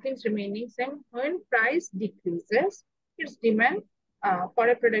other things remaining same when price decreases its demand for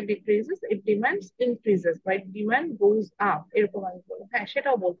a product decreases it demands increases বা demand goes up এরকম আমি বলবো হ্যাঁ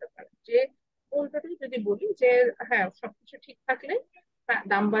সেটাও বলতে পারেন যে উল্টাটাই যদি বলি যে হ্যাঁ সবকিছু ঠিক থাকলে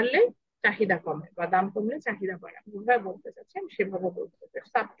দাম বাড়লে চাহিদা কমে বা দাম কমলে চাহিদা বাড়ে আমি যেভাবে বলতে চাচ্ছি আমি সেভাবে বলতে চাচ্ছি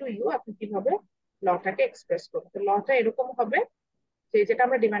আপ টু ইউ আপনি কিভাবে লটাকে এক্সপ্রেস করতে লটা এরকম হবে যে যেটা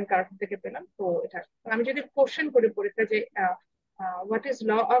আমরা ডিমান্ড কার্ভ থেকে পেলাম তো এটা আমি যদি কোশ্চেন করি পরীক্ষা যে what is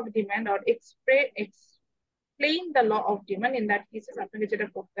law of demand or explain the law of demand in that cases আপনাকে যেটা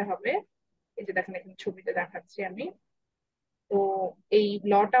করতে হবে এই যে দেখেন এখানে ছবিতে দেখাচ্ছি আমি তো এই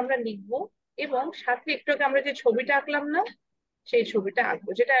লটা আমরা লিখবো এবং সাথে একটু আগে আমরা যে ছবিটা আঁকলাম না সেই ছবিটা আঁকবো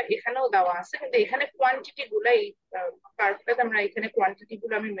যেটা এখানেও দেওয়া আছে কিন্তু এখানে কোয়ান্টিটি গুলো এই কার্ভটাতে আমরা এখানে কোয়ান্টিটি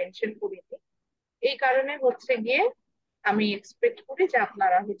গুলো আমি মেনশন করিনি এই কারণে হচ্ছে গিয়ে আমি এক্সপেক্ট করি যে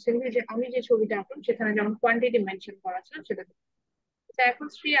আপনারা হচ্ছেন যে আমি যে ছবিটা আঁকলাম সেখানে যেমন কোয়ান্টিটি মেনশন করা ছিল সেটা দিতে। আচ্ছা, এখন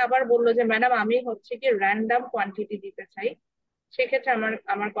শ্রী আবার বললো যে ম্যাডাম আমি হচ্ছে কি র্যান্ডম কোয়ান্টিটি দিতে চাই সেক্ষেত্রে আমার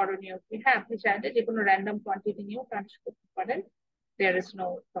আমার করণীয় কি হ্যাঁ আপনি চাইলে যে কোনো র্যান্ডম কোয়ান্টিটি নিয়েও কাজ করতে পারেন দেয়ার ইজ নো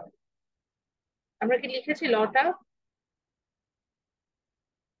আমরা কি লিখেছি লটা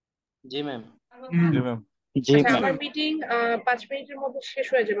জি ম্যাম। জি ম্যাম। জি আচ্ছা ম্যাম। আমার মিটিং 5 মিনিটের মধ্যে শেষ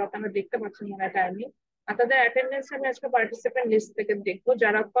হয়ে যাবে আপনারা দেখতে পাচ্ছেন মনে হয় টাইমিং আপনাদের অ্যাটেন্ডেন্স আমি আজকে পার্টিসিপেন্ট লিস্ট থেকে দেখবো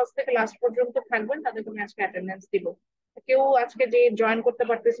যারা ফার্স্ট থেকে লাস্ট পর্যন্ত থাকবেন তাদেরকে আমি আজকে অ্যাটেন্ডেন্স দিব কেউ আজকে যে জয়েন করতে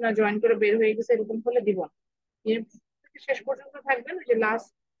পারতেছে না জয়েন করে বের হয়ে গেছে এরকম হলে দিব না এর থেকে শেষ পর্যন্ত থাকবেন ওই যে লাস্ট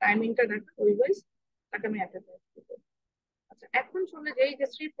টাইমিংটা দেখেন ওই তাকে আমি অ্যাটেন্ডেন্স দিব আচ্ছা এখন চলে যাই যে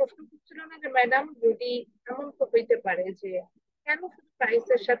শ্রী প্রশ্ন করছিল না যে ম্যাডাম যদি এমন তো হইতে পারে যে কেন শুধু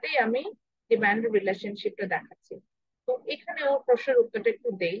প্রাইসের সাথেই আমি ডিমান্ড রিলেশনশিপটা দেখাচ্ছি তো এখানে ওর প্রশ্নের উত্তরটা একটু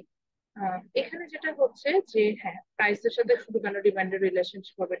দেই এখানে যেটা হচ্ছে যে হ্যাঁ প্রাইসের সাথে শুধু কেন ডিমান্ডের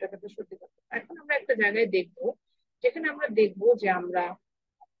রিলেশনশিপ হবে এটা তো সত্যি কথা এখন আমরা একটা জায়গায় দেখবো যেখানে আমরা দেখবো যে আমরা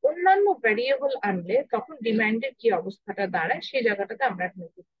অন্যান্য ভ্যারিয়েবল আনলে তখন ডিমান্ডের কি অবস্থাটা দাঁড়ায় সেই জায়গাটাতে আমরা এখন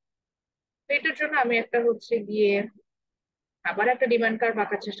দেখবো। তো এটার জন্য আমি একটা হচ্ছে গিয়ে আবার একটা ডিমান্ড কার্ভ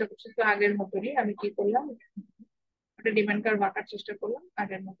আঁকার চেষ্টা করছি তো আগের মতনই আমি কি করলাম একটা ডিমান্ড কার্ভ আঁকার চেষ্টা করলাম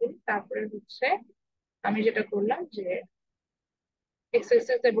আগের মতনই তারপরে হচ্ছে আমি যেটা করলাম যে এক্স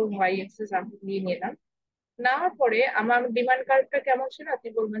এক্সেস এবং ওয়াই এক্সেস আমি নিয়ে নিলাম নেওয়ার পরে আমার ডিমান্ড কার্ভটা কেমন ছিল আপনি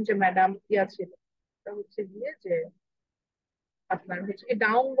বলবেন যে ম্যাডাম ইয়া ছিল এটা হচ্ছে গিয়ে যে আপনার হচ্ছে কি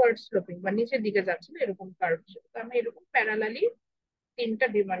ডাউনওয়ার্ড স্লোপিং বা নিচের দিকে যাচ্ছিল এরকম কার্ভ ছিল তো আমি এরকম প্যারালালি তিনটা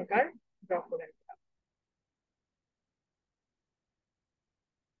ডিমান্ড কার্ভ ড্র করে নিলাম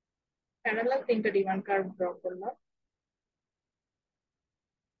প্যারালাল তিনটা ডিমান্ড কার্ভ ড্র করলাম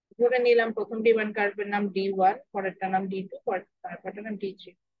ধরে নিলাম প্রথম ডিমান্ড কার্ভের নাম D1 পরেরটা নাম D2 তারপরটা নাম D3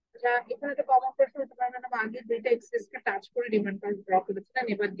 আচ্ছা এখানে একটা কমন প্রশ্ন হতে পারে ম্যাডাম আগে দুইটা এক্সেস কে টাচ করে ডিমান্ড কার্ভ ড্র করেছিলেন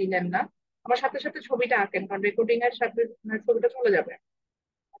এবার দিলেন না আমার সাথে সাথে ছবিটা আঁকেন কারণ রেকর্ডিং এর সাথে ছবিটা চলে যাবে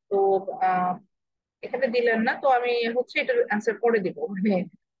তো আহ এখানে দিলেন না তো আমি হচ্ছে এটার অ্যান্সার করে দিব মানে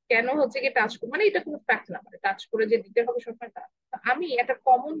কেন হচ্ছে কি টাচ মানে এটা কোনো ফ্যাক্ট না মানে টাচ করে যে দিতে হবে সবসময় তা না। আমি একটা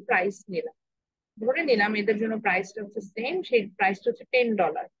কমন প্রাইস নিলাম, ধরে নিলাম এদের জন্য প্রাইসটা হচ্ছে সেম, সেই প্রাইসটা হচ্ছে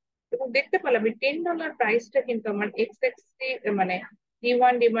 $10, এবং দেখতে পেলাম এই $10 প্রাইসটা কিন্তু আমার এক্স এক্সি মানে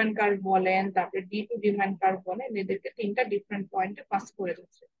D1 ডিমান্ড কার্ভ বলেন, তারপরে D2 ডিমান্ড কার্ভ বলেন, এদেরকে তিনটা ডিফারেন্ট পয়েন্টে পাস করে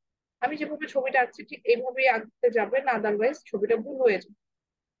যাচ্ছে। আমি যেভাবে ছবিটা আঁকছি ঠিক এইভাবেই আঁকতে যাবেন, আদারওয়াইজ ছবিটা ভুল হয়ে যাবে।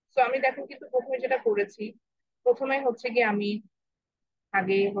 তো আমি দেখেন কিন্তু প্রথমে যেটা করেছি, প্রথমে হচ্ছে গিয়ে আমি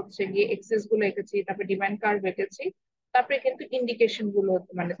আগে হচ্ছে গিয়ে এক্সেস গুলো এঁকেছি, তারপরে ডিমান্ড কার্ভ এঁকেছি, তারপরে কিন্তু ইন্ডিকেশন গুলো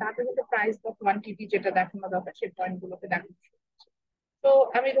মানে তারপরে কিন্তু প্রাইস বা কোয়ান্টিটি যেটা দেখানো দরকার সেই পয়েন্ট গুলোকে দেখানো শুরু করেছি। তো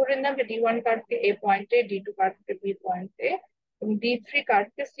আমি ধরে নিলাম যে D1 কার্ভকে এ পয়েন্টে, D2 কার্ভকে বি পয়েন্টে এবং D3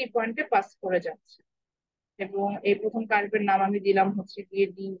 কার্ভকে সি পয়েন্টে পাস করে যাচ্ছে। এবং এই প্রথম কার্ভের নাম আমি দিলাম হচ্ছে গিয়ে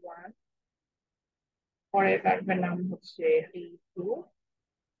D1, পরের কার্ভের নাম হচ্ছে D2,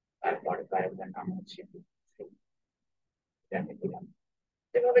 তারপরের কার্ভের নাম হচ্ছে D3, আমি দিলাম,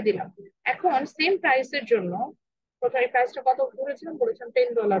 এভাবে দিলাম। এখন সেম প্রাইসের জন্য প্রথমে প্রাইসটা কত বলেছিলাম,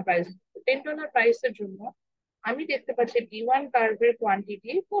 $10 প্রাইস। $10 প্রাইসের জন্য আমি দেখতে পাচ্ছি D1 কার্ভের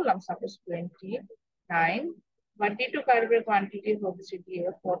কোয়ান্টিটি বললাম সাপোজ 29, বা D2 কার্ভের কোয়ান্টিটি হচ্ছে গিয়ে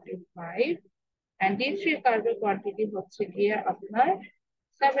 45, এন্ড D3 কার্ভের কোয়ান্টিটি হচ্ছে গিয়ে আপনার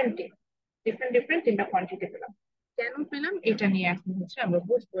 70। ডিফারেন্ট ডিফারেন্ট তিনটা কোয়ান্টিটি পেলাম। কেন পেলাম এটা নিয়ে এখন হচ্ছে আমরা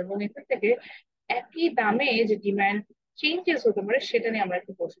বুঝবো, এবং এখান থেকে একই দামে যে ডিমান্ড চেঞ্জেস হতে পারে সেটা নিয়ে আমরা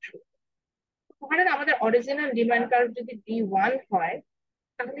একটু বোঝা শুরু করবো। ধরেন আমাদের অরিজিনাল ডিমান্ড কার্ভ যদি D1 হয়,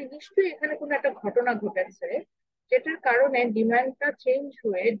 তাহলে নিশ্চয়ই এখানে কোনো একটা ঘটনা ঘটেছে যেটার কারণে ডিমান্ডটা চেঞ্জ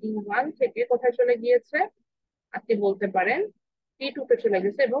হয়ে D1 থেকে কোথায় চলে গিয়েছে, আপনি বলতে পারেন D2 তে চলে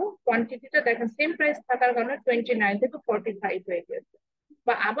গেছে, এবং কোয়ান্টিটিটা দেখেন সেম প্রাইস থাকার কারণে 29 থেকে 45 হয়ে গেছে।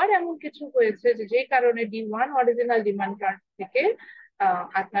 বা আবার এমন কিছু হয়েছে যে যে কারণে D1 অরিজিনাল ডিমান্ড কার্ড থেকে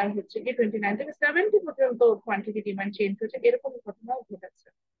আপনার হচ্ছে কি 29 থেকে 70 পর্যন্ত কোয়ান্টিটি ডিমান্ড চেঞ্জ হয়েছে, এরকম ঘটনাও ঘটেছে।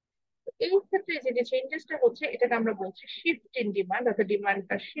 তো এই ক্ষেত্রে যে চেঞ্জেসটা হচ্ছে এটাকে আমরা বলছি শিফট ইন ডিমান্ড, অর্থাৎ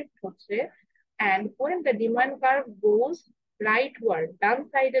ডিমান্ডটা শিফট হচ্ছে। And when the demand curve goes rightward, ডান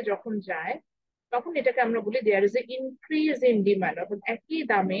সাইডে যখন যায়, তখন এটাকে আমরা বলি there is A increase in demand, অর্থাৎ একই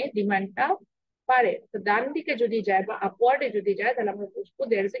দামে ডিমান্ডটা বাড়ে। তো ডান দিকে যদি যায় বা আপওয়ার্ডে যদি যায়, তাহলে আমরা বুঝবো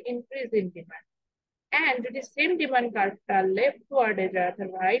there is A increase in demand. And যদি সেম ডিমান্ড কার্ভটা লেফট ওয়ার্ডে যায় অর্থাৎ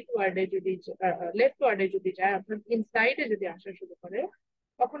রাইট ওয়ার্ডে যদি লেফট ওয়ার্ডে যদি যায় অর্থাৎ ইনসাইডে যদি আসা শুরু করে,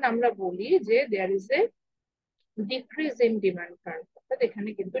 তখন আমরা বলি যে there is a decrease in demand curve, অর্থাৎ এখানে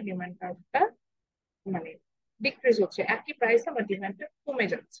কিন্তু ডিমান্ড কার্ভটা মানে ডিক্রিজ হচ্ছে, একই প্রাইস আমার ডিমান্ডটা কমে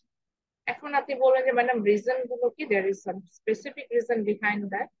যাচ্ছে। এখন আপনি বলবেন যে ম্যাডাম রিজন গুলো কি, there is some specific reason behind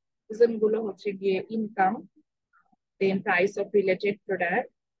that. Reason গুলো হচ্ছে গিয়ে income, then price of related product,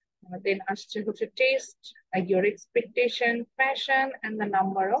 দেন আসছে হচ্ছে test, your expectation, fashion, and the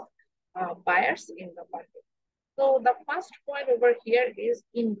number of buyers in the market. So the first point over here is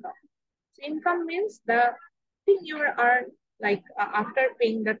income. So income means the thing you earn, like after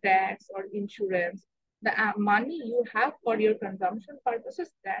paying the tax or insurance, the money you have for your consumption purposes,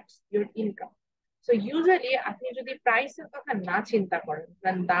 that's your income. So usually আপনি যদি প্রাইসের কথা না চিন্তা করেন,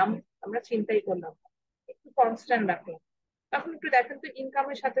 দাম আমরা চিন্তাই করলাম না, একটু কনস্ট্যান্ট রাখলাম, তখন একটু দেখেন তো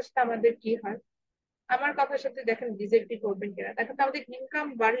ইনকামের সাথে সাথে আমাদের কি হয়। আমার কথার সাথে দেখেন ডিজেক্টই করবেন কিনা, দেখেন তো আমাদের ইনকাম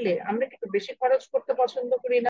বাড়লে আমরা কি একটু বেশি খরচ করতে পছন্দ করি না?